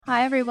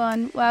Hi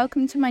everyone,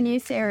 welcome to my new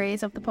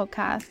series of the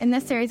podcast. In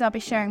this series, I'll be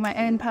sharing my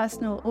own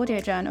personal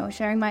audio journal,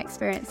 sharing my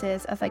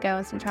experiences as I go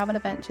on some travel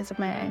adventures of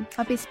my own.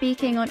 I'll be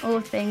speaking on all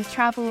things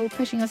travel,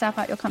 pushing yourself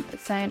out your comfort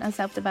zone and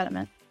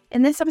self-development.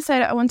 In this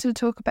episode, I wanted to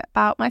talk a bit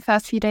about my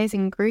first few days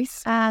in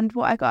Greece and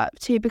what I got up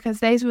to, because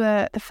those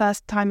were the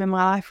first time in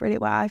my life really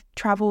where I've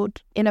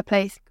travelled in a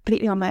place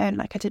completely on my own,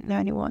 like I didn't know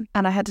anyone,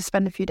 and I had to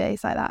spend a few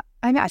days like that.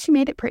 I actually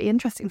made it pretty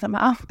interesting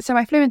somehow. So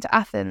I flew into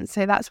Athens,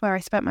 so that's where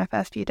I spent my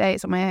first few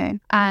days on my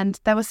own. And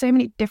there were so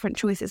many different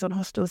choices on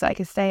hostels that I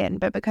could stay in,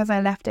 but because I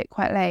left it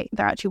quite late,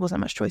 there actually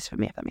wasn't much choice for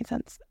me, if that makes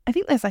sense. I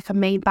think there's like a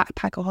main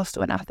backpacker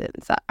hostel in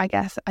Athens that I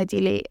guess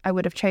ideally I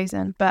would have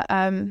chosen, but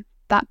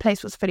that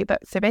place was fully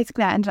booked. So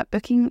basically I ended up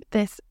booking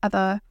this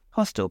other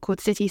hostel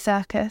called City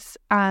Circus,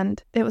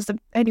 and it was the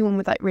only one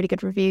with like really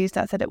good reviews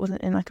that said it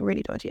wasn't in like a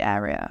really dodgy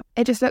area.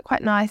 It just looked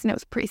quite nice and it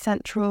was pretty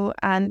central,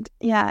 and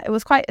yeah, it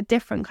was quite a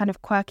different kind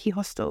of quirky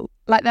hostel.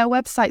 Like their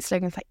website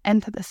slogan is like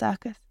 "Enter the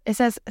Circus." It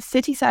says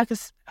City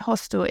Circus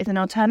Hostel is an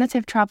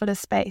alternative traveller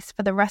space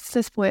for the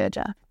restless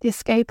voyager, the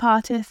escape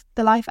artist,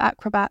 the life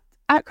acrobat.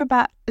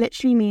 Acrobat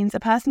literally means a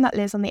person that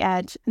lives on the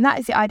edge, and that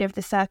is the idea of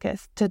the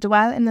circus: to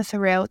dwell in the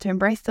surreal, to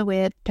embrace the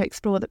weird, to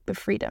explore with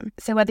freedom.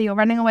 So whether you're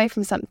running away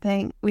from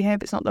something, we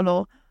hope it's not the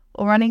law,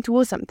 or running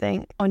towards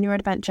something on your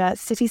adventure,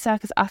 City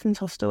Circus Athens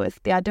Hostel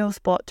is the ideal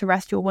spot to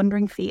rest your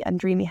wandering feet and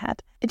dreamy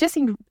head. It just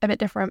seemed a bit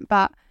different,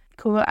 but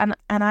cool, and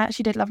I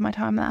actually did love my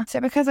time there. So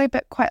because I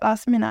booked quite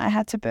last minute, I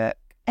had to book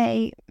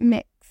a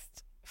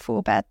mixed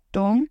 4-bed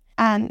dorm.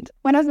 And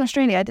when I was in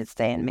Australia, I did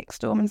stay in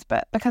mixed dorms,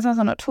 but because I was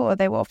on a tour,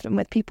 they were often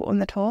with people on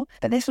the tour.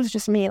 But this was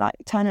just me, like,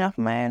 turning up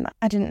on my own.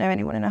 I didn't know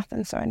anyone in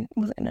Athens, so I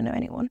wasn't going to know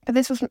anyone. But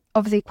this was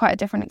obviously quite a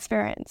different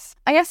experience.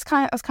 I guess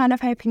I was kind of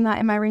hoping that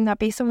in my room there'd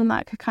be someone that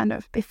I could kind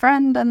of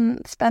befriend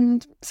and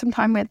spend some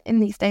time with in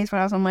these days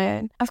when I was on my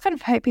own. I was kind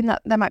of hoping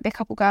that there might be a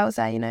couple girls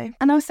there, you know.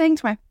 And I was saying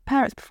to my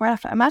parents before I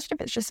left, imagine if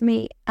it's just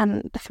me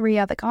and 3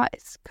 other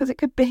guys, because it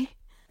could be.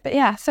 But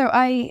yeah, so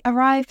I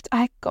arrived,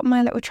 I got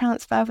my little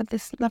transfer with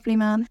this lovely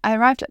man. I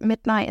arrived at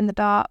midnight in the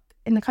dark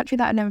in the country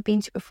that I'd never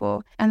been to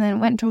before, and then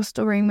went to a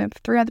hostel room with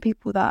 3 other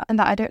people that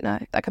I don't know,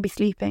 that could be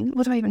sleeping.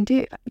 What do I even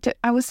do?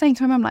 I was saying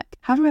to my mum, like,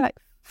 how do I like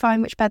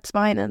find which bed's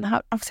mine, and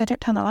how, obviously I don't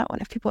turn the light on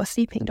if people are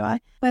sleeping, do I?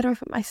 Where do I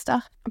put my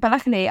stuff? But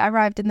luckily I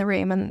arrived in the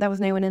room and there was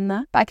no one in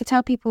there. But I could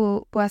tell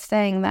people were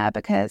staying there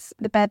because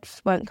the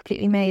beds weren't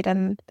completely made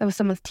and there was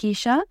someone's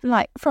t-shirt.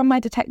 Like, from my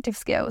detective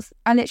skills,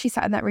 I literally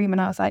sat in that room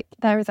and I was like,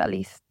 there is at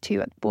least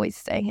 2 boys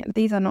staying here.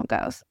 These are not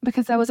girls.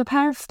 Because there was a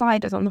pair of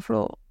sliders on the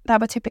floor that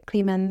were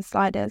typically men's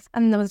sliders,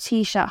 and there was a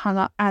t-shirt hung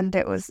up and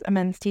it was a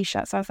men's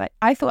t-shirt. So I was like,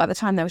 I thought at the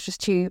time there was just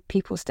 2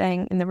 people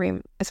staying in the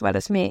room as well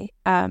as me,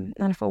 and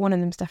I thought one of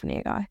them's definitely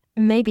a guy,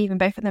 maybe even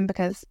both of them,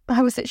 because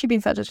I was literally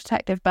being such a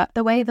detective. But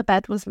the way the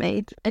bed was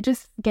made, it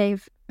just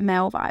gave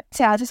male vibes.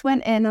 So yeah, I just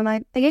went in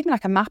and they gave me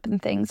like a map and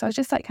things, so I was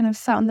just like kind of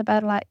sat on the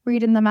bed like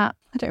reading the map.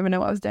 I don't even know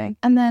what I was doing.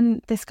 And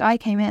then this guy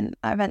came in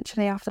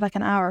eventually after like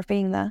an hour of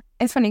being there.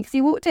 It's funny because he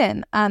walked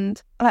in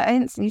and like I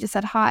instantly just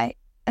said hi.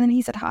 And then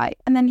he said hi,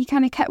 and then he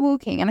kind of kept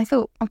walking, and I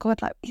thought, oh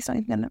God, like he's not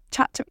even gonna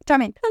chat to me. Do you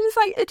know what I mean? And it's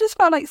like, it just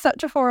felt like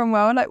such a foreign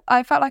world. Like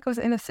I felt like I was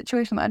in a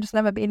situation that I'd just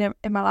never been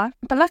in my life.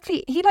 But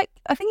luckily,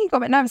 I think he got a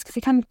bit nervous because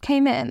he kind of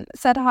came in,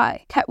 said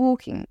hi, kept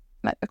walking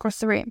like across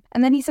the room,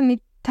 and then he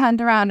suddenly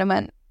turned around and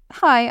went,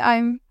 hi,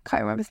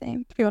 can't remember his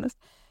name, to be honest.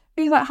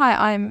 He was like,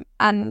 hi,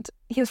 and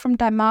he was from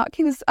Denmark.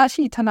 He was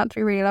actually turned out to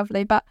be really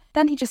lovely. But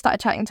then he just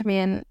started chatting to me,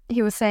 and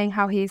he was saying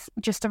how he's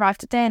just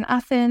arrived today in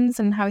Athens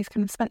and how he's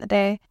kind of spent the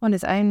day on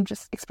his own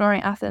just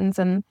exploring Athens.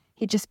 And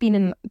he'd just been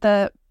in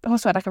the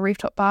hostel had like a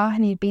rooftop bar,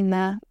 and he'd been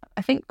there,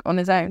 I think, on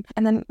his own.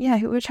 And then, yeah,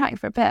 we were chatting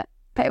for a bit.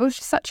 But it was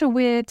just such a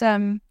weird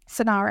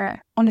scenario.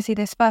 Honestly,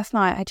 this first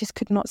night, I just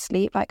could not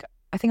sleep. Like,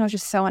 I think I was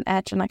just so on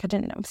edge, and like I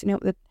didn't obviously know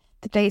what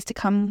the days to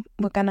come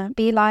were going to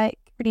be like.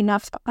 Really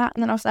nervous about that.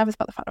 And then I was nervous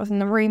about the fact I was in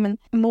the room and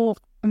more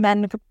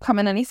men could come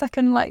in any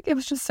second. Like, it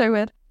was just so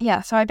weird.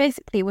 Yeah, so I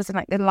basically was in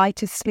like the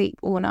lightest sleep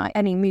all night.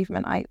 Any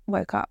movement, I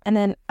woke up. And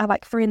then at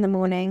like 3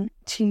 a.m,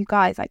 2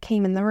 guys like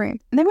came in the room,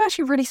 and they were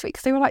actually really sweet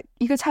because they were like,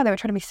 you could tell they were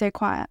trying to be so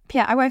quiet. But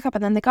yeah, I woke up,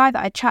 and then the guy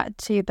that I chatted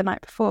to the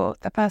night before,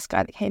 the first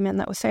guy that came in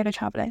that was solo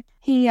traveling,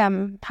 he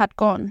had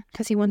gone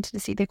because he wanted to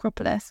see the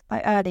Acropolis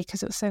like early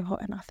because it was so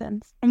hot in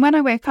Athens. And when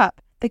I woke up,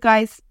 the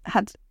guys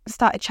had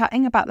started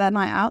chatting about their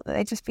night out that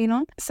they'd just been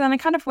on. So then I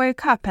kind of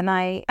woke up, and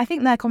I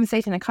think their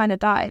conversation had kind of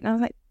died. And I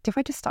was like, did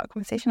I just start a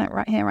conversation like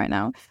right here, right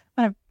now?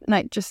 When I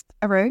like just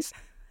arose.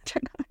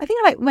 I think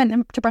I like went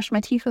to brush my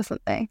teeth or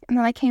something, and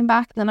then I came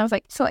back, and then I was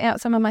like sorting out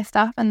some of my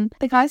stuff, and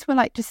the guys were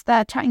like just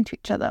there chatting to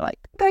each other. Like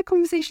their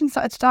conversation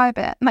started to die a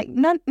bit. Like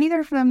neither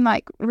of them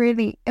like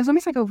really. It was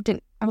almost like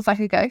I was like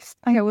a ghost.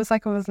 Like it was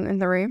like I wasn't in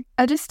the room.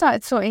 I just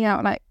started sorting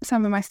out like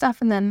some of my stuff,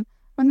 and then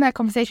when their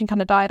conversation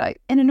kind of died, like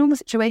in a normal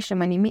situation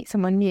when you meet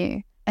someone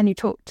new and you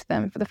talk to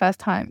them for the first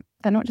time,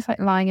 they're not just like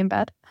lying in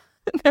bed.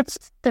 It's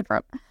just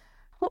different.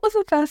 What was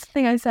the first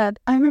thing I said?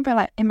 I remember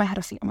like in my head I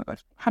was thinking, oh my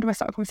God, how do I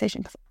start a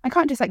conversation? Because I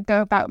can't just like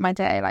go about my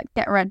day, like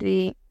get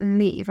ready,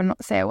 leave and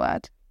not say a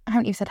word. I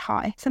haven't even said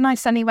hi. So then I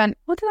suddenly went,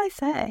 what did I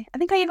say? I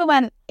think I either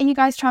went, are you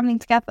guys travelling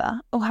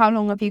together? Or how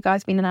long have you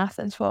guys been in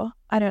Athens for?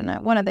 I don't know.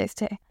 One of those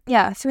two.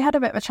 Yeah, so we had a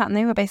bit of a chat and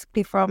they were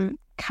basically from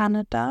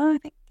Canada, I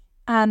think.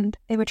 And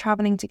they were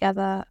travelling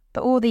together.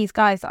 But all these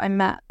guys that I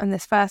met on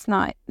this first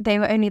night, they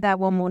were only there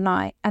one more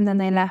night and then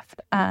they left.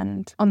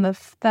 And on the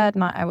third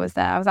night I was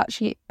there, I was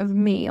actually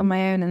me on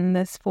my own in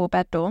this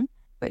 4-bed dorm,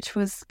 which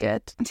was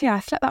good. So yeah, I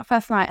slept that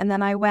first night and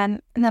then I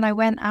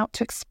went out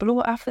to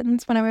explore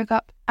Athens when I woke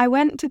up. I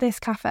went to this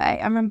cafe,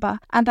 I remember,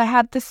 and I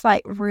had this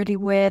like really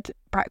weird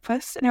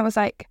breakfast and it was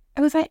like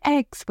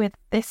eggs with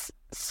this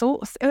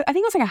sauce. I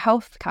think it was like a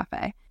health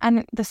cafe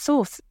and the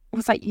sauce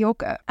was like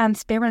yogurt and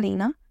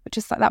spirulina, which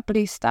is like that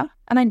blue stuff.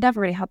 And I never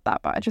really had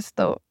that, but I just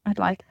thought I'd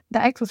like,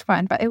 the eggs was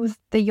fine, but it was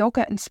the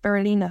yogurt and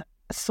spirulina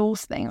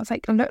sauce thing. It was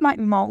like, it looked like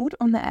mold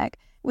on the egg,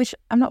 which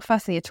I'm not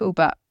fussy at all,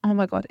 but oh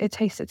my God, it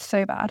tasted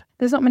so bad.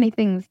 There's not many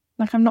things,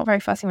 like I'm not very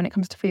fussy when it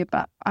comes to food,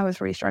 but I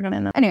was really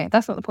struggling. Anyway,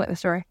 that's not the point of the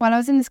story. While I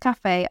was in this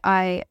cafe,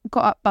 I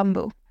got up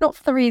Bumble, not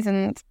for the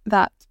reasons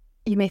that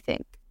you may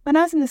think. When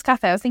I was in this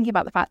cafe, I was thinking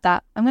about the fact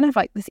that I'm going to have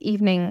like this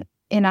evening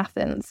in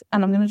Athens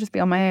and I'm going to just be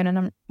on my own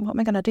and what am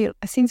I going to do?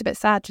 It seems a bit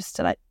sad just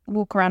to like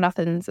walk around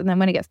Athens and then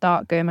when it gets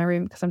dark, go in my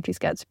room because I'm too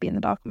scared to be in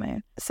the dark on my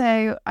own.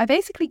 So I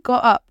basically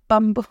got up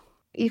Bumble.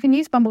 You can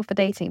use Bumble for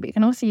dating, but you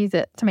can also use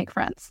it to make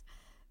friends.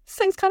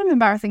 So it's kind of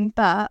embarrassing,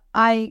 but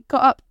I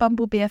got up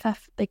Bumble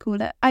BFF, they call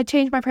it. I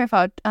changed my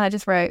profile and I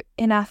just wrote,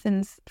 in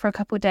Athens for a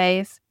couple of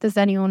days. Does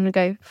anyone want to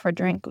go for a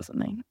drink or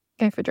something?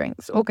 Go for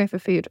drinks or go for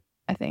food,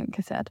 I think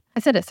I said.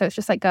 So it's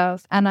just like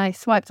girls. And I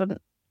swiped on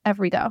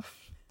every girl.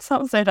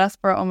 Sounds so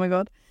desperate, oh my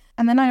God.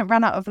 And then I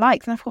ran out of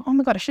likes and I thought, oh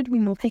my God, I should be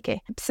more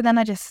picky. So then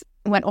I just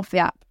went off the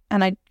app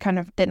and I kind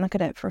of didn't look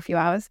at it for a few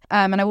hours.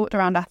 And I walked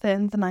around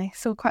Athens and I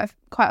saw quite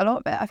a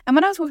lot of it. And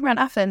when I was walking around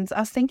Athens,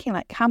 I was thinking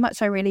like how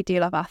much I really do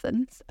love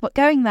Athens. But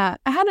going there,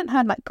 I hadn't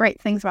heard like great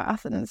things about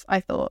Athens, I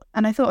thought.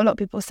 And I thought a lot of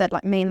people said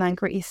like mainland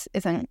Greece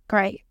isn't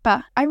great.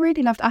 But I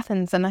really loved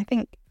Athens. And I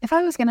think if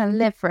I was going to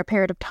live for a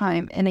period of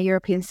time in a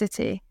European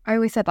city, I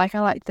always said like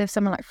I liked to live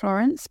somewhere like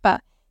Florence,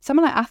 but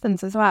somewhere like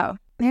Athens as well.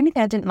 The only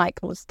thing I didn't like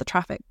was the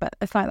traffic, but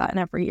it's like that in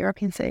every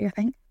European city, I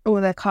think.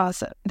 Or the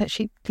cars that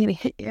she really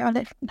hit you.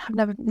 I have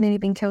never nearly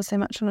been killed so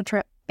much on a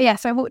trip. But yeah,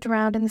 so I walked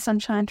around in the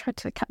sunshine, tried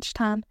to catch a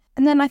tan.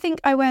 And then I think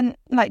I went,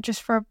 like,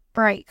 just for a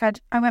break.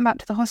 I went back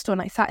to the hostel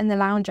and I sat in the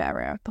lounge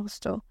area of the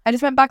hostel. I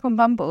just went back on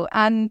Bumble.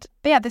 But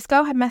yeah, this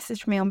girl had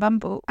messaged me on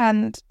Bumble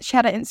and she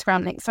had an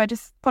Instagram link. So I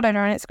just followed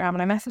her on Instagram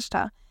and I messaged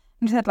her.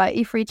 And she said, like,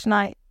 you free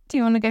tonight? Do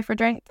you want to go for a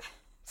drink?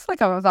 It's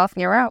like I was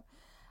asking her out.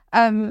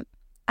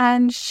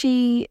 And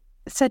she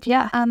said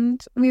yeah,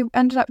 and we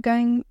ended up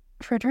going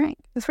for a drink.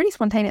 It was really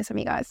spontaneous of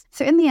me, guys.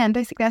 So in the end,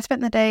 basically, I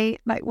spent the day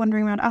like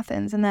wandering around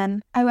Athens, and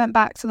then I went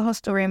back to the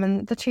hostel room,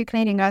 and the 2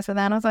 Canadian guys were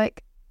there, and I was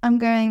like, I'm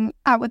going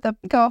out with the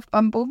girl off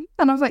Bumble,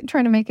 and I was like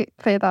trying to make it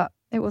clear that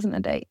it wasn't a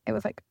date, it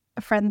was like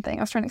a friend thing.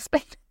 I was trying to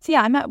explain. So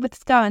yeah, I met with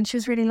this girl, and she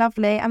was really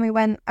lovely, and we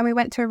went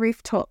to a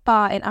rooftop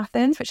bar in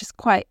Athens, which is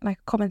quite like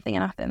a common thing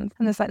in Athens,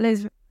 and there's like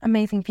loads of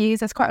amazing views.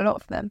 There's quite a lot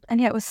of them,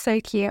 and yeah, it was so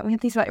cute. We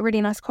had these like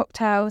really nice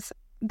cocktails.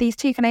 These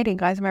 2 Canadian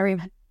guys in my room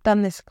had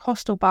done this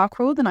hostel bar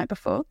crawl the night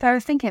before. So I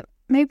was thinking,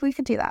 maybe we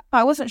could do that. But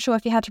I wasn't sure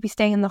if you had to be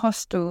staying in the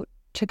hostel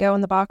to go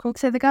on the bar crawl.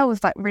 So the girl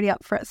was like really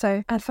up for it.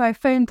 So I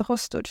phoned the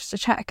hostel just to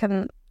check,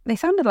 and they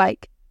sounded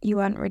like you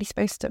weren't really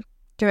supposed to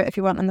do it if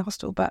you weren't in the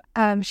hostel. But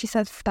she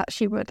said that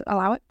she would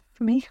allow it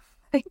for me.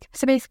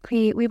 So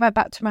basically we went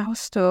back to my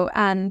hostel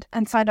and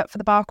signed up for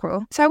the bar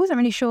crawl. So I wasn't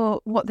really sure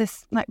what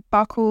this like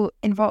bar crawl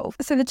involved.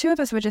 So the 2 of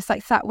us were just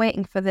like sat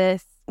waiting for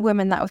this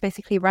woman that was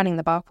basically running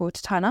the bar crawl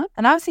to turn up.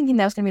 And I was thinking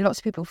there was going to be lots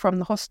of people from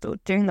the hostel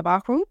doing the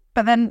bar crawl.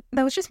 But then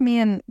there was just me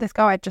and this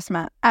girl I'd just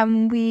met.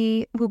 And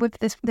we were with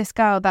this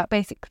girl that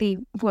basically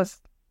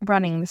was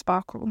running this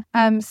bar crawl.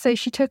 So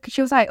she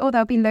was like, oh,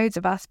 there'll be loads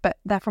of us, but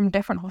they're from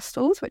different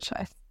hostels, which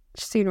I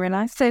soon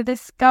realised. So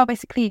this girl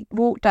basically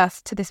walked us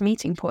to this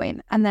meeting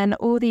point, and then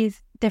all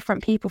these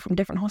different people from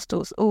different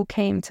hostels all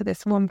came to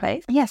this one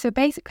place. Yeah, so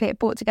basically it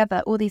brought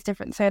together all these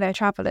different solo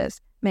travellers,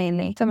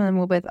 mainly. Some of them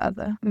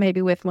were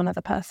maybe with one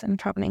other person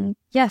travelling.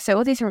 Yeah, so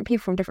all these different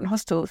people from different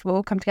hostels will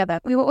all come together.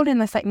 We were all in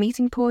this like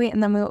meeting point,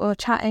 and then we were all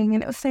chatting,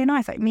 and it was so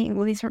nice, like meeting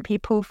all these different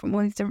people from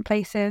all these different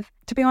places.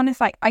 To be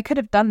honest, like I could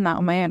have done that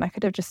on my own. I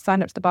could have just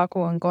signed up to the bar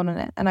crawl and gone on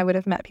it, and I would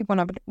have met people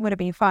and I would have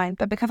been fine.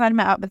 But because I'd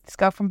met up with this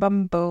girl from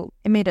Bumble,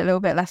 it made it a little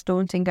bit less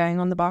daunting going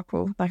on the bar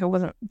crawl. Like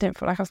didn't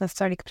feel like I was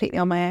necessarily completely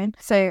on my own.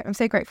 So I'm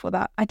so grateful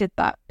that I did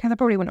that, because I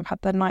probably wouldn't have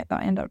had the night that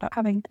I ended up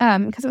having,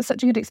 because it was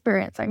such a good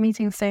experience, like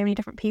meeting so many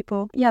different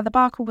people. Yeah, the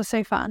bar crawl was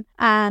so fun,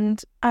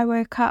 and I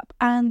woke up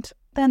and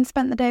then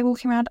spent the day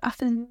walking around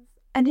Athens.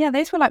 And yeah,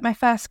 those were like my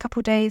first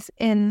couple days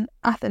in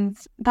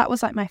Athens. That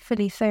was like my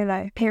fully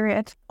solo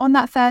period. On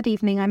that 3rd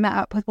evening, I met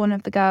up with one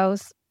of the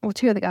girls, or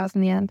 2 of the girls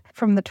in the end,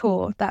 from the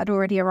tour that had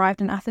already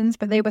arrived in Athens,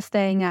 but they were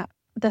staying at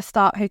the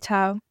Start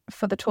Hotel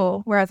for the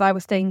tour, whereas I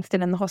was staying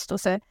still in the hostel.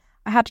 So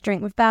I had a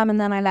drink with them, and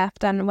then I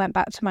left and went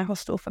back to my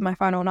hostel for my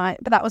final night.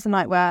 But that was a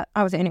night where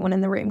I was the only one in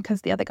the room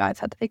because the other guys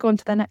had gone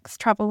to their next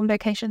travel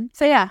location.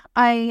 So yeah,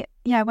 I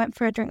I went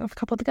for a drink with a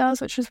couple of the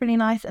girls, which was really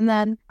nice. And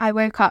then I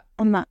woke up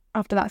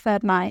after that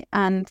third night,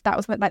 and that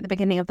was like the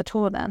beginning of the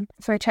tour then.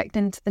 So I checked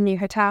into the new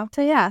hotel.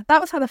 So yeah,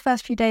 that was how the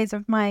first few days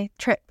of my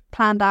trip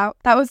planned out.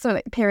 That was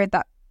the period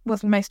that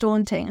was most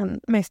daunting and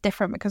most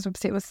different, because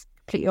obviously it was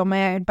completely on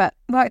my own, but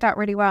worked out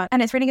really well.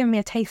 And it's really given me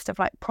a taste of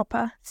like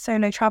proper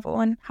solo travel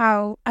and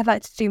how I'd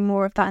like to do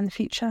more of that in the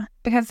future,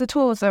 because the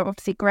tours are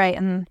obviously great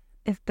and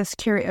the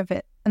security of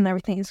it and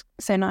everything is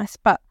so nice,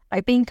 but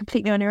like being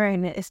completely on your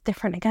own is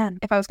different again.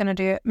 If I was going to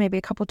do maybe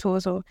a couple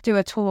tours or do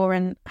a tour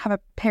and have a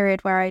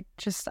period where I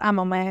just am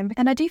on my own.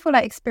 And I do feel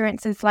like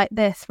experiences like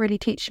this really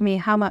teach me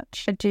how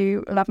much I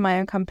do love my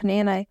own company,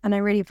 and I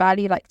really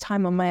value like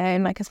time on my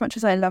own. Like as much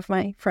as I love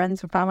my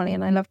friends and family,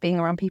 and I love being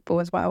around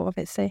people as well,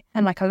 obviously,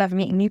 and like I love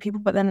meeting new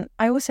people, but then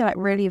I also like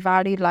really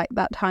valued like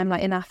that time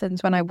like in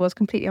Athens when I was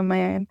completely on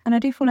my own. And I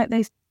do feel like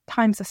those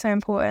times are so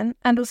important,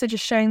 and also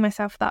just showing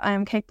myself that I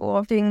am capable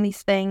of doing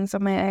these things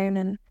on my own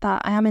and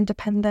that I am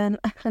independent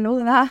and all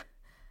of that.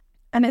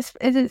 And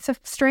it's a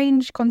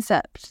strange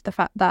concept, the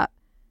fact that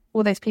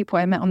all those people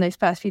I met on those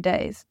first few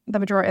days, the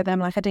majority of them,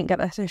 like I didn't get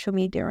their social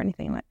media or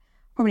anything, like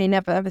probably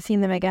never ever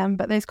seen them again,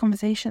 but those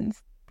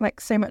conversations like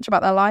so much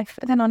about their life,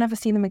 and then I'll never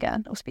see them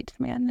again or speak to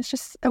them again. It's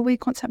just a weird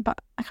concept, but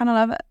I kind of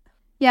love it.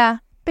 Yeah.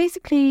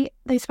 Basically,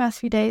 those first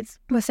few days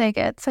were so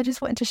good. So I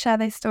just wanted to share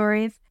those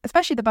stories,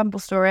 especially the Bumble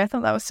story. I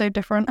thought that was so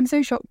different. I'm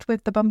so shocked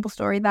with the Bumble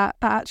story that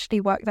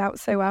actually worked out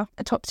so well.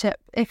 A top tip,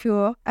 if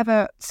you're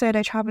ever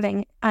solo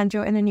traveling and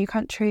you're in a new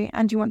country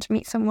and you want to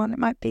meet someone, it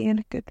might be in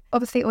a good...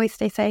 Obviously, always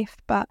stay safe,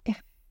 but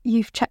if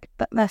you've checked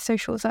that their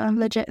socials are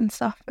legit and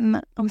stuff, and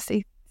that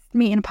obviously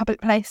meet in a public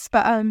place,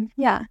 but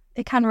yeah,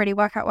 it can really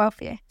work out well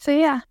for you. So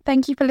yeah,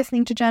 thank you for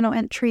listening to Journal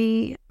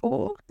Entry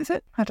 4, is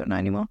it? I don't know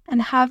anymore.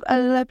 And have a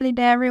lovely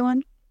day,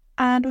 everyone.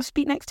 And we'll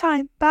speak next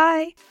time.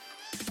 Bye.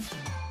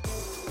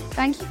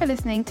 Thank you for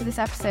listening to this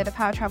episode of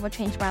How Travel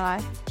Changed My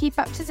Life. Keep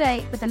up to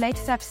date with the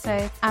latest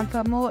episode, and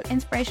for more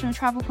inspirational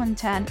travel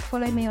content,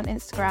 follow me on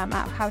Instagram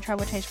at How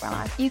Travel Changed My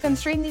Life. You can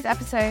stream these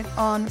episodes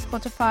on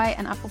Spotify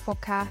and Apple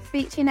Podcasts.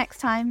 Speak to you next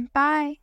time. Bye.